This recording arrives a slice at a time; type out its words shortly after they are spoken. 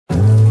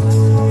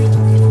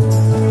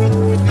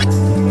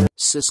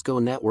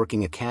CISCO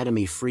Networking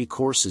Academy free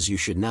courses you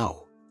should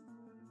know.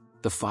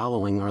 The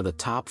following are the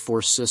top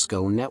 4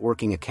 CISCO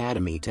Networking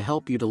Academy to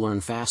help you to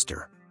learn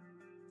faster.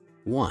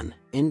 1.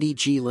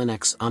 NDG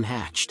Linux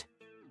Unhatched.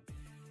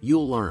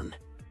 You'll learn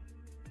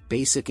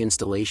basic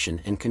installation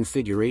and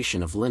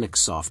configuration of Linux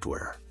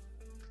software.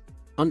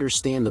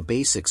 Understand the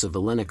basics of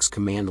the Linux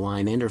command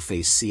line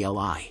interface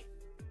CLI.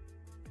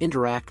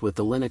 Interact with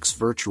the Linux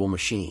virtual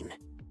machine.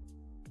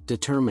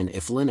 Determine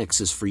if Linux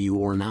is for you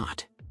or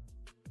not.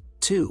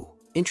 2.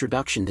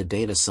 Introduction to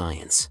Data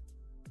Science.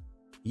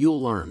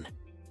 You'll learn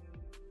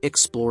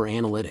explore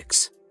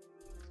analytics,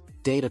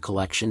 data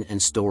collection and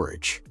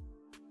storage,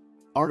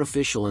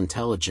 artificial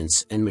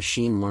intelligence and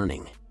machine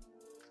learning.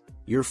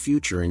 Your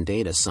future in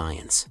data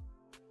science.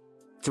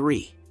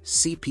 3.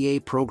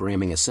 CPA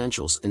Programming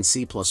Essentials in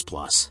C++.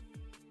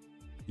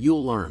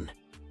 You'll learn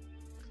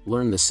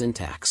the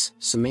syntax,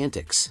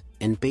 semantics,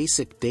 and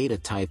basic data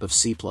type of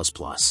C++.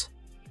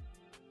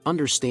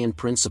 Understand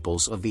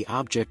principles of the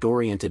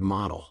object-oriented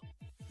model.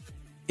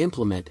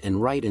 Implement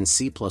and write in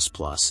C++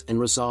 and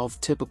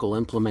resolve typical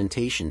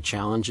implementation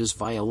challenges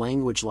via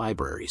language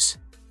libraries.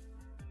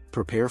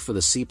 Prepare for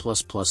the C++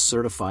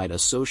 Certified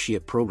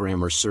Associate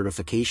Programmer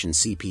Certification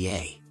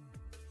CPA.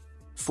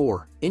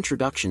 4.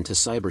 Introduction to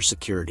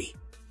Cybersecurity.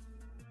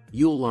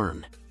 You'll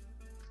learn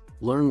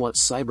what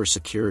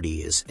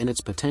cybersecurity is and its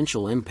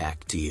potential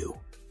impact to you.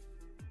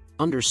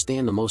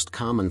 Understand the most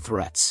common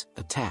threats,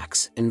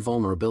 attacks, and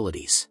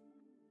vulnerabilities.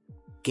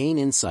 Gain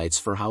insights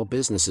for how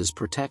businesses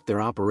protect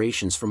their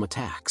operations from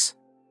attacks.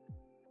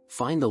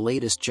 Find the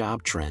latest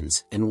job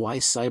trends and why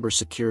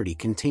cybersecurity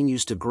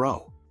continues to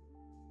grow.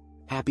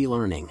 Happy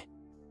learning!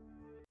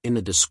 In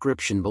the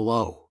description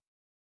below,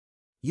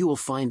 you will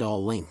find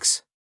all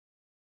links.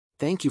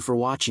 Thank you for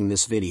watching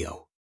this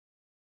video.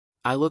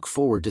 I look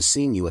forward to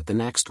seeing you at the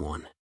next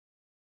one.